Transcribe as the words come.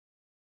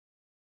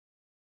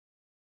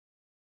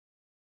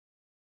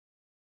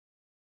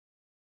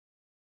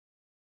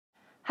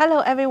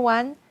Hello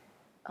everyone,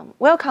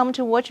 welcome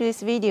to watch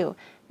this video.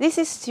 This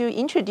is to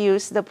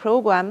introduce the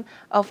program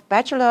of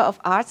Bachelor of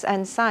Arts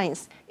and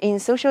Science in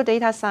Social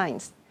Data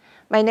Science.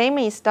 My name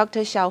is Dr.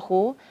 Xiao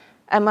Hu.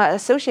 I'm an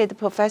associate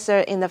professor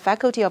in the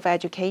Faculty of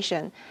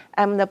Education.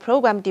 I'm the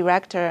program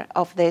director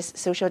of this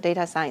Social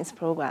Data Science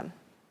program.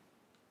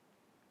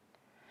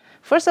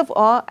 First of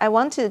all, I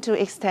wanted to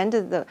extend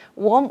the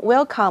warm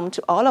welcome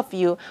to all of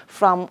you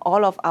from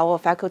all of our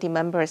faculty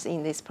members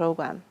in this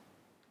program.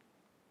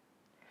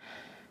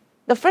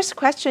 The first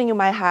question you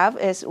might have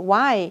is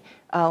why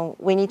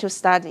we need to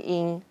start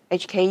in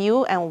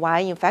HKU and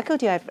why in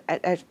Faculty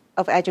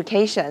of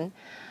Education.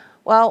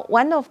 Well,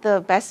 one of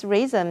the best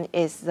reasons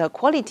is the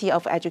quality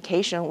of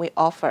education we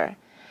offer.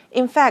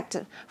 In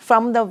fact,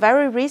 from the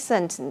very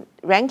recent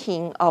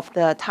ranking of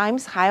the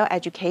Times Higher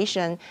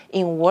Education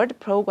in World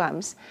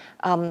Programs,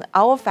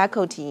 our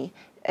faculty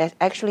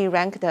actually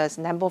ranked as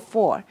number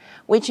 4,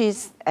 which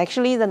is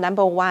actually the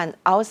number 1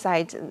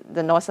 outside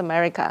the North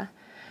America.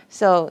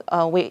 So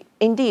we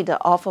indeed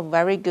offer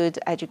very good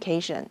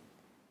education.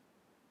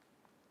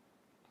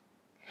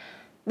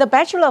 The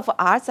Bachelor of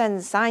Arts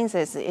and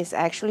Sciences is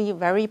actually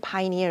very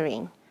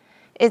pioneering.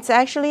 It's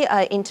actually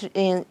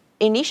an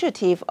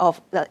initiative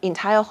of the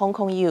entire Hong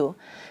Kong U.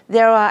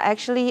 There are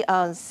actually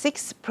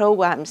 6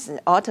 programs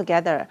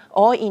altogether,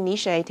 all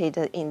initiated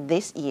in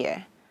this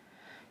year.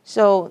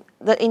 So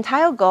the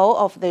entire goal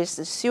of this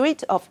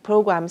suite of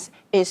programs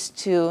is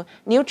to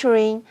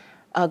nurturing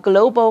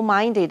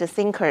global-minded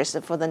thinkers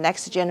for the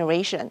next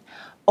generation.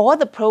 All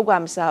the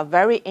programs are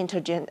very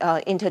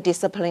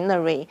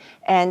interdisciplinary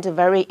and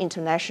very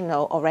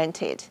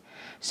international-oriented.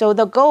 So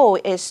the goal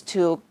is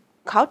to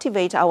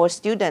cultivate our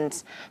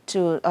students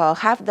to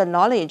have the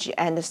knowledge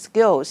and the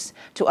skills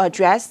to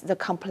address the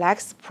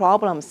complex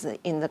problems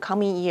in the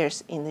coming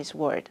years in this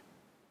world.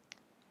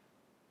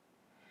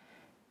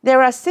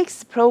 There are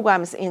 6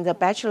 programs in the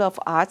Bachelor of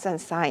Arts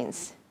and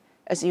Science,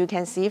 as you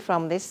can see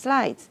from these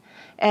slides.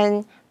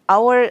 And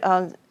our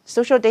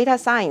social data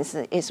science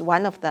is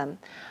one of them.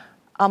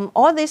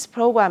 All these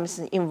programs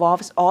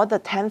involves all the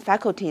 10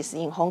 faculties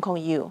in Hong Kong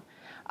U.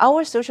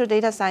 Our social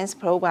data science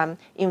program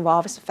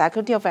involves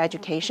Faculty of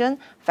Education,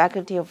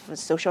 Faculty of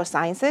Social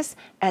Sciences,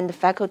 and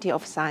Faculty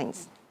of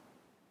Science.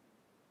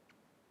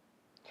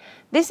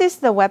 This is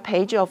the web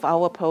page of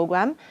our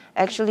program.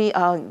 Actually,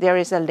 there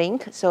is a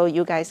link, so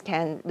you guys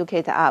can look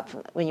it up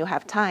when you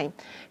have time.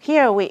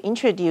 Here we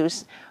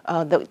introduce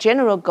the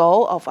general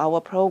goal of our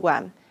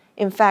program.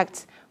 In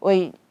fact,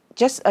 we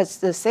just as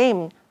the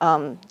same,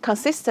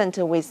 consistent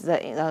with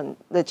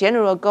the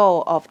general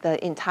goal of the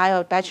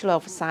entire Bachelor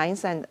of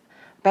Science and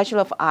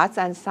Bachelor of Arts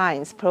and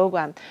Science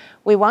program,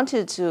 we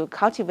wanted to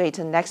cultivate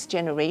the next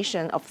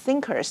generation of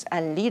thinkers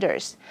and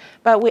leaders.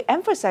 But we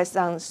emphasize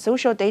on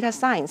social data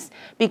science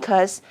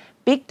because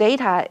big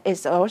data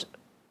is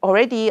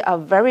already a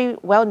very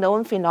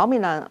well-known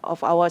phenomenon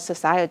of our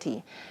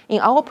society. In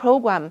our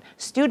program,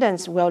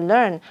 students will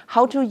learn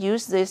how to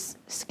use these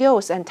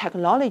skills and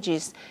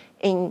technologies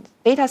in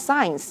data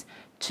science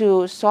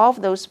to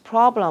solve those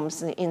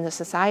problems in the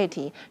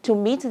society, to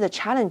meet the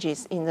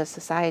challenges in the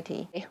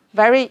society.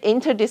 Very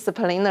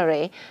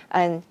interdisciplinary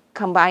and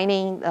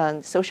combining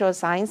social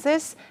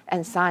sciences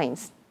and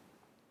science.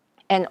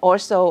 And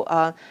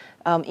also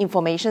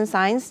information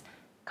science,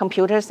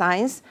 computer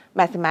science,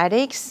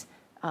 mathematics,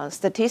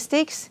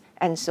 statistics,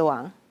 and so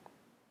on.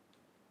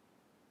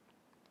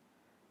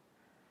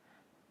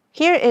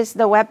 Here is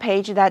the web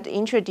page that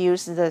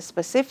introduces the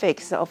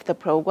specifics of the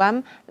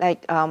program,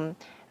 like the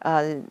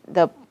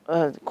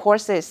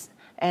courses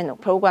and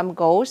program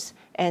goals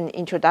and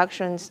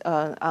introductions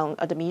on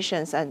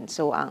admissions and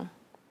so on.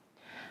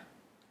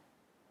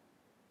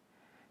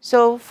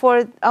 So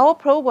for our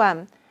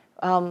program,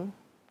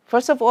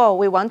 first of all,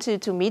 we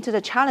wanted to meet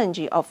the challenge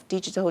of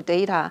digital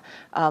data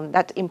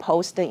that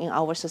imposed in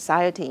our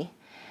society.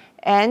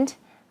 And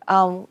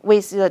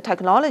with the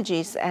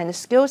technologies and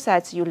skill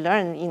sets you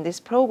learn in this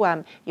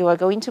program, you are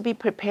going to be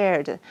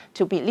prepared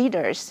to be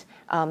leaders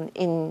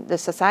in the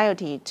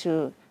society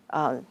to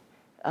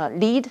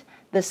lead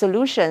the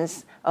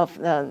solutions of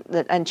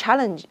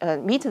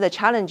meet the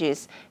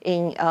challenges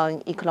in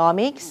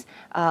economics,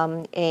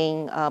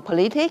 in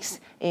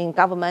politics, in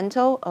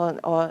governmental,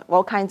 or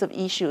all kinds of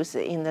issues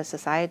in the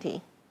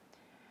society.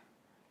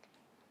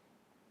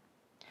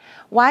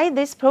 Why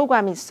this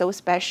program is so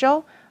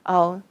special?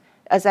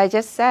 As I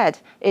just said,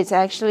 it's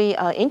actually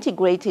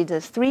integrated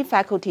 3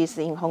 faculties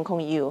in Hong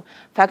Kong U: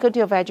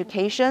 Faculty of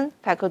Education,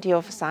 Faculty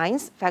of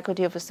Science,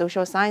 Faculty of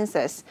Social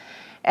Sciences.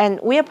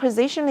 And we are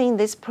positioning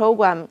this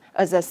program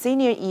as a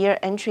senior year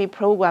entry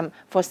program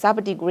for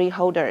sub-degree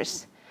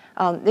holders.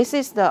 This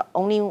is the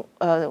only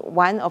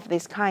one of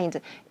this kind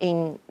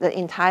in the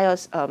entire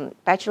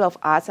Bachelor of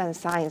Arts and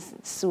Science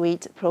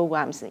suite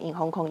programs in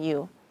Hong Kong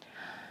U.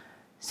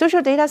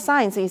 Social data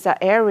science is an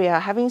area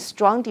having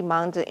strong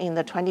demand in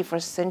the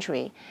 21st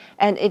century,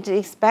 and it is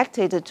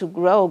expected to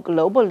grow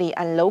globally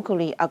and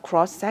locally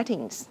across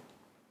settings.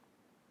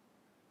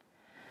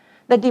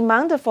 The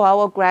demand for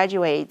our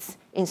graduates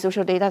in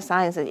social data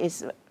science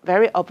is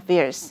very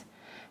obvious.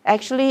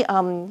 Actually,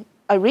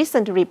 a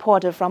recent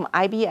report from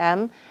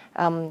IBM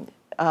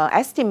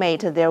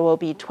estimated there will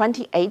be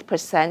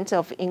 28%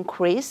 of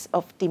increase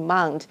of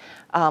demand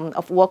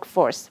of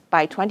workforce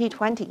by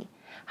 2020.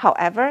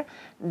 However,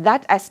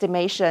 that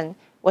estimation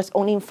was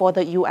only for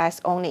the US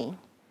only.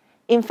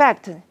 In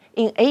fact,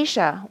 in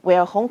Asia,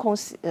 where Hong Kong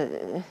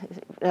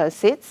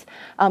sits,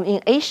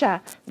 in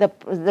Asia,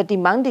 the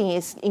demanding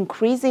is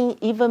increasing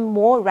even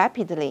more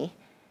rapidly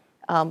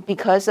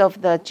because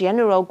of the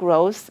general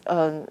growth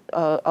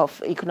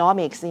of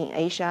economics in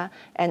Asia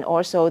and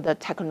also the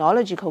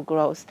technological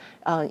growth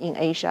in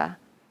Asia.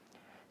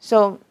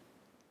 So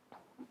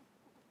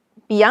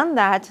beyond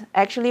that,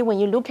 actually, when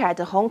you look at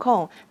Hong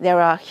Kong,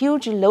 there are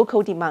huge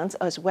local demands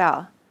as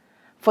well.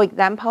 For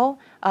example,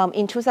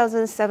 in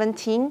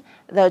 2017,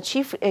 the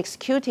Chief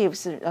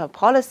Executive's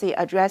policy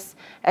address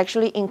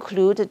actually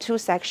included two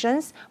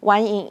sections,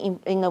 one in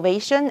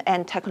innovation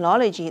and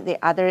technology,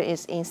 the other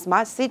is in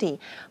smart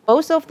city.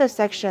 Both of the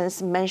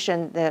sections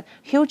mention the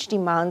huge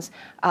demands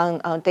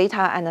on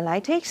data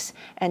analytics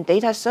and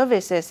data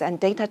services and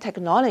data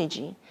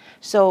technology.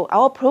 So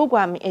our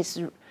program is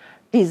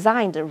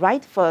designed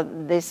right for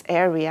this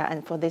area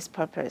and for this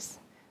purpose.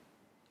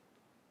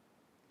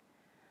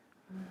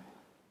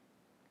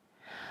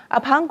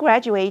 Upon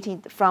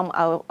graduating from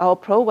our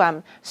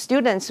program,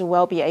 students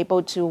will be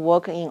able to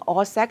work in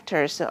all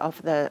sectors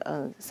of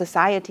the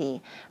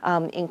society,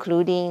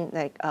 including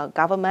like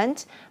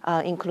government,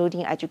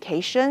 including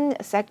education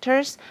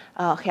sectors,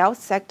 health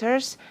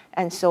sectors,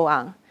 and so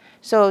on.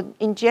 So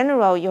in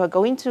general, you are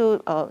going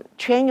to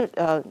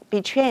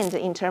be trained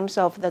in terms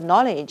of the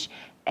knowledge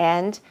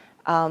and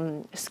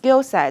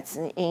skill sets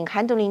in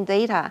handling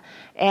data,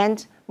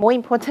 and more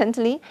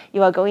importantly,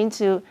 you are going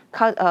to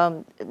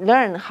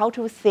learn how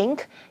to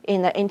think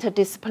in an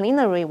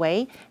interdisciplinary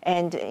way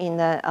and in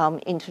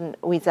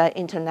with an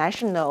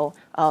international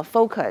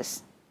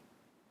focus.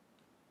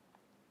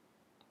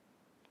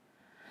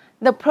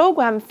 The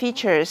program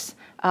features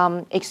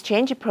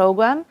exchange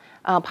program,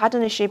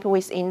 partnership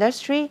with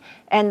industry,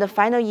 and the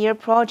final year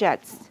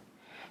projects.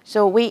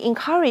 So we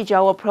encourage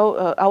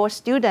our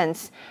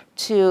students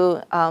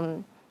to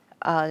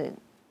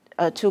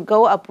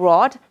go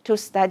abroad to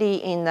study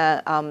in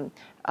a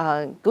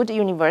good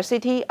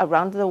university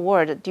around the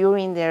world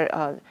during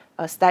their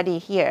study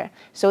here,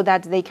 so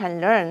that they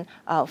can learn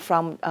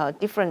from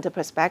different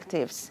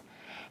perspectives.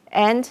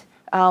 And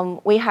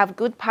we have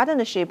good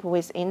partnership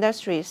with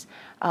industries.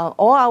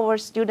 All our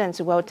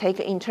students will take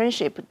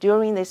internship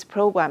during this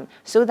program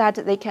so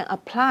that they can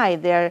apply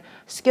their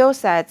skill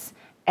sets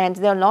and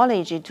their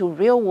knowledge to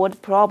real-world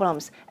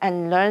problems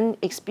and learn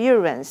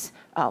experience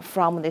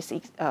from the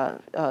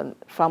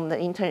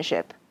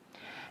internship.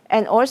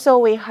 And also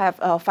we have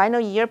a final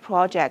year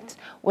project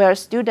where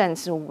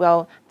students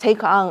will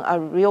take on a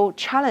real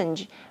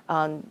challenge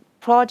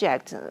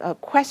project, a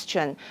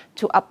question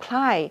to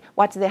apply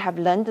what they have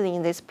learned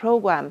in this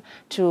program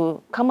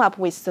to come up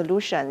with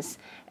solutions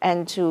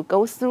and to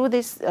go through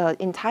this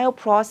entire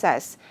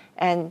process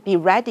and be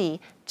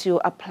ready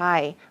to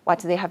apply what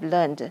they have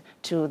learned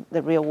to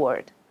the real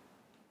world.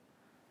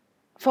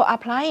 For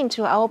applying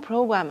to our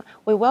program,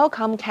 we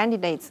welcome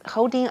candidates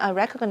holding a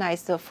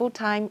recognized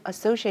full-time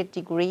associate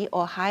degree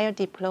or higher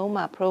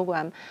diploma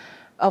program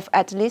of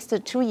at least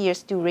 2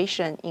 years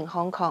duration in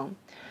Hong Kong.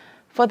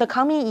 For the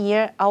coming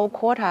year, our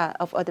quota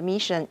of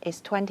admission is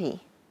 20.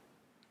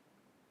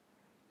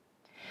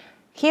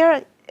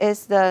 Here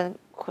is the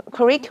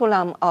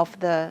curriculum of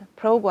the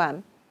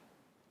program.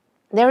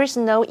 There is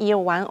no year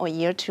 1 or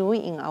year 2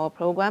 in our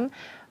program.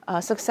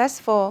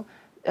 Successful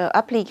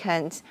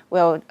applicants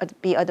will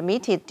be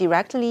admitted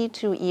directly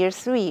to year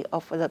 3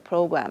 of the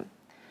program.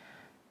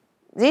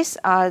 These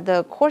are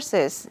the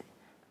courses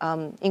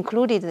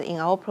included in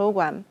our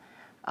program.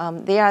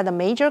 They are the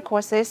major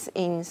courses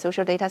in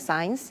social data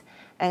science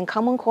and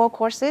common core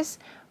courses,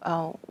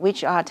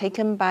 which are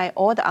taken by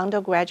all the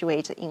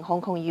undergraduates in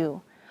Hong Kong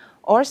U.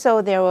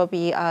 Also, there will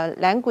be a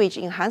language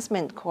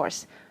enhancement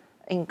course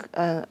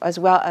as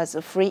well as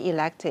free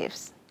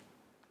electives.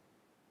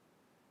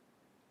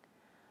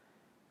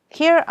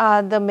 Here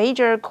are the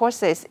major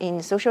courses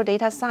in social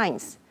data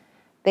science.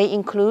 They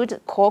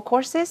include core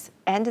courses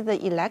and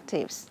the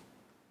electives.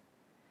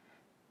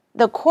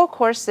 The core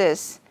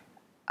courses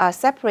are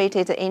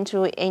separated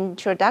into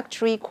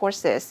introductory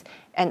courses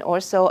and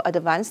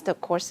advanced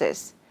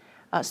courses.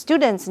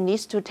 Students need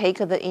to take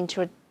the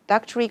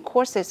introductory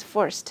courses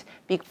first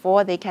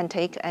before they can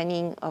take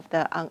any of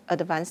the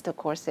advanced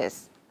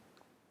courses.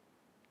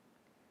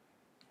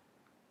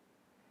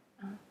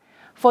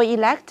 For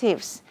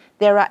electives,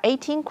 there are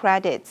 18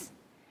 credits,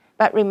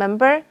 but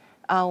remember,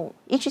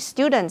 each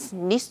student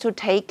needs to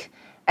take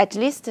at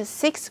least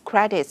 6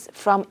 credits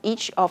from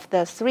each of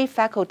the 3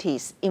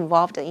 faculties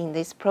involved in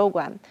this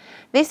program.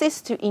 This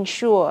is to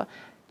ensure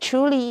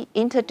truly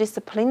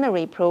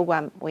interdisciplinary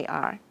program we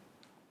are.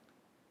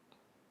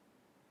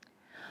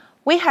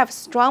 We have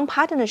strong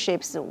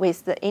partnerships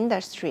with the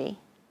industry.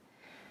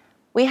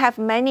 We have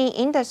many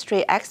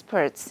industry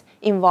experts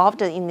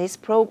involved in this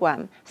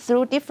program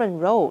through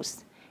different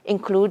roles.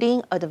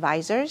 including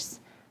advisors,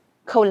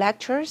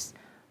 co-lecturers,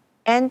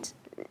 and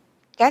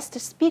guest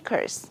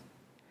speakers.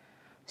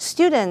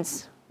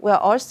 Students will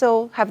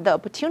also have the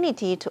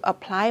opportunity to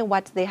apply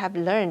what they have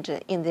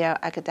learned in their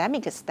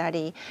academic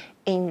study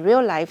in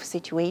real-life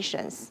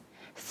situations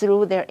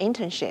through their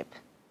internship.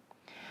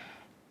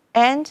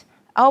 And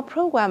our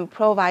program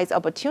provides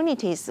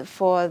opportunities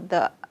for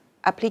the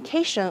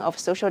application of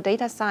social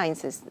data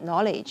sciences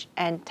knowledge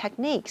and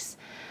techniques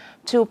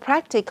to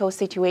practical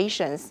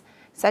situations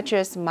such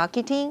as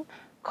marketing,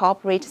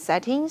 corporate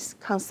settings,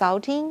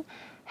 consulting,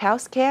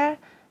 healthcare,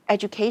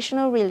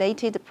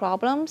 educational-related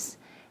problems,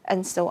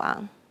 and so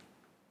on.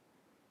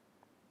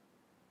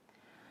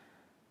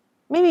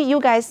 Maybe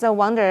you guys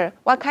wonder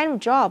what kind of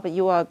job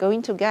you are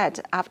going to get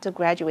after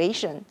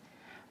graduation.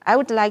 I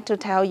would like to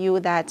tell you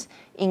that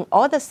in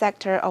all the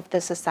sectors of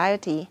the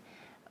society,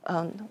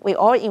 we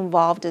all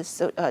involved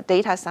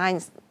data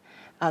science.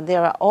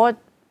 There are all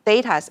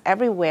data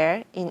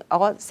everywhere in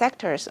all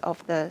sectors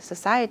of the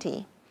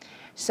society.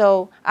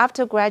 So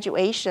after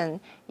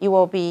graduation, you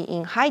will be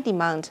in high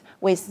demand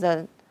with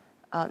the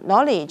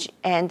knowledge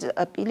and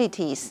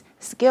abilities,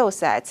 skill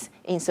sets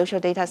in social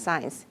data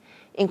science,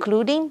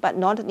 including but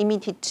not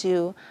limited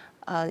to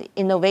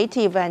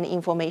innovative and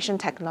information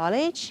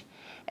technology,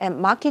 and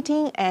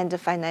marketing and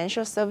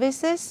financial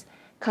services,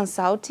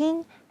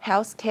 consulting,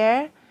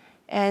 healthcare,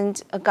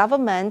 and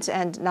government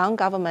and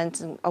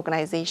non-government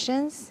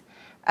organizations,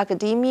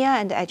 academia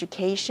and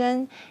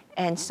education,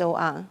 and so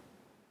on.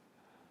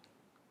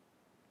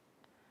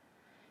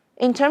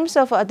 In terms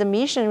of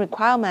admission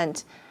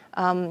requirement,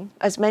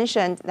 as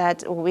mentioned,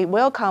 that we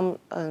welcome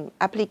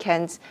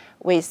applicants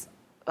with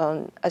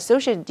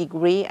associate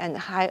degree and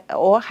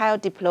higher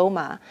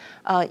diploma.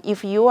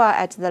 If you are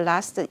at the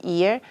last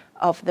year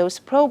of those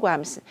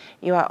programs,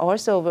 you are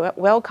also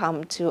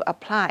welcome to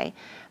apply.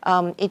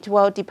 It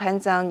will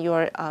depend on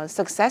your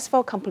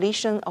successful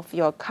completion of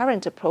your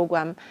current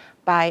program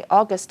by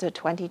August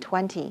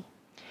 2020.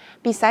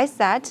 Besides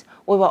that,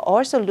 we will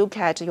also look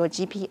at your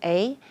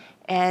GPA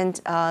and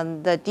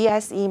the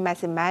DSE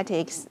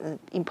mathematics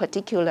in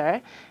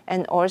particular,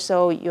 and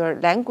also your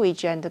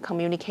language and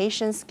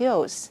communication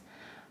skills.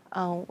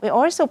 We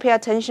also pay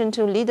attention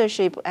to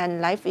leadership and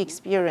life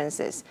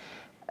experiences.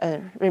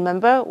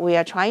 Remember, we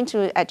are trying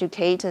to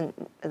educate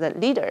the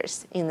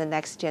leaders in the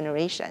next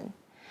generation.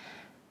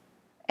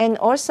 And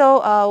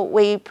also,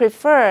 we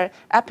prefer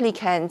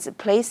applicants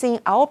placing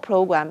our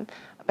program,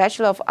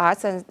 Bachelor of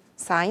Arts and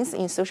Science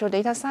in Social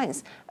Data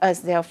Science,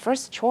 as their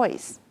first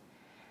choice.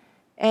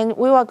 And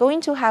we are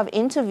going to have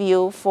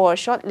interview for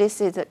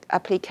shortlisted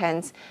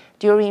applicants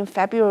during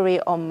February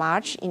or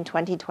March in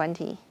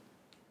 2020.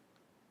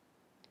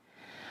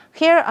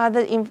 Here are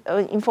the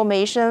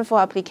information for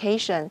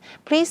application.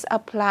 Please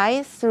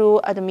apply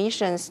through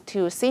admissions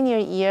to senior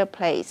year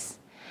place.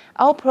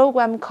 Our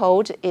program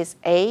code is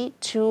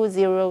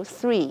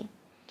A203.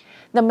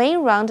 The main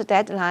round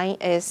deadline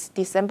is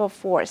December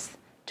 4th,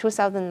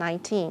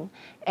 2019.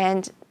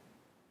 And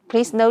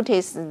please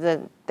notice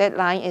the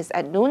deadline is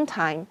at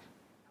noontime.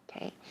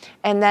 Okay.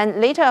 And then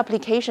later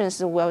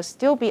applications will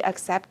still be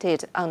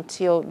accepted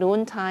until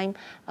noontime,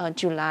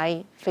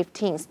 July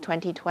 15th,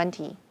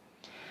 2020.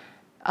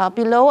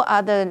 Below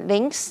are the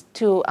links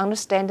to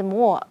understand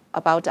more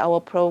about our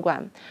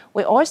program.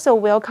 We also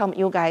welcome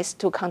you guys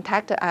to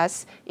contact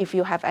us if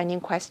you have any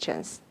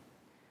questions.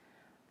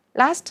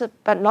 Last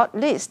but not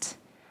least,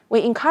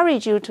 we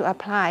encourage you to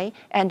apply,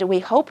 and we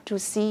hope to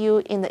see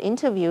you in the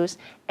interviews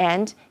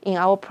and in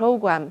our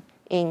program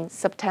in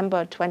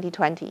September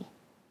 2020.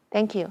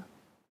 Thank you.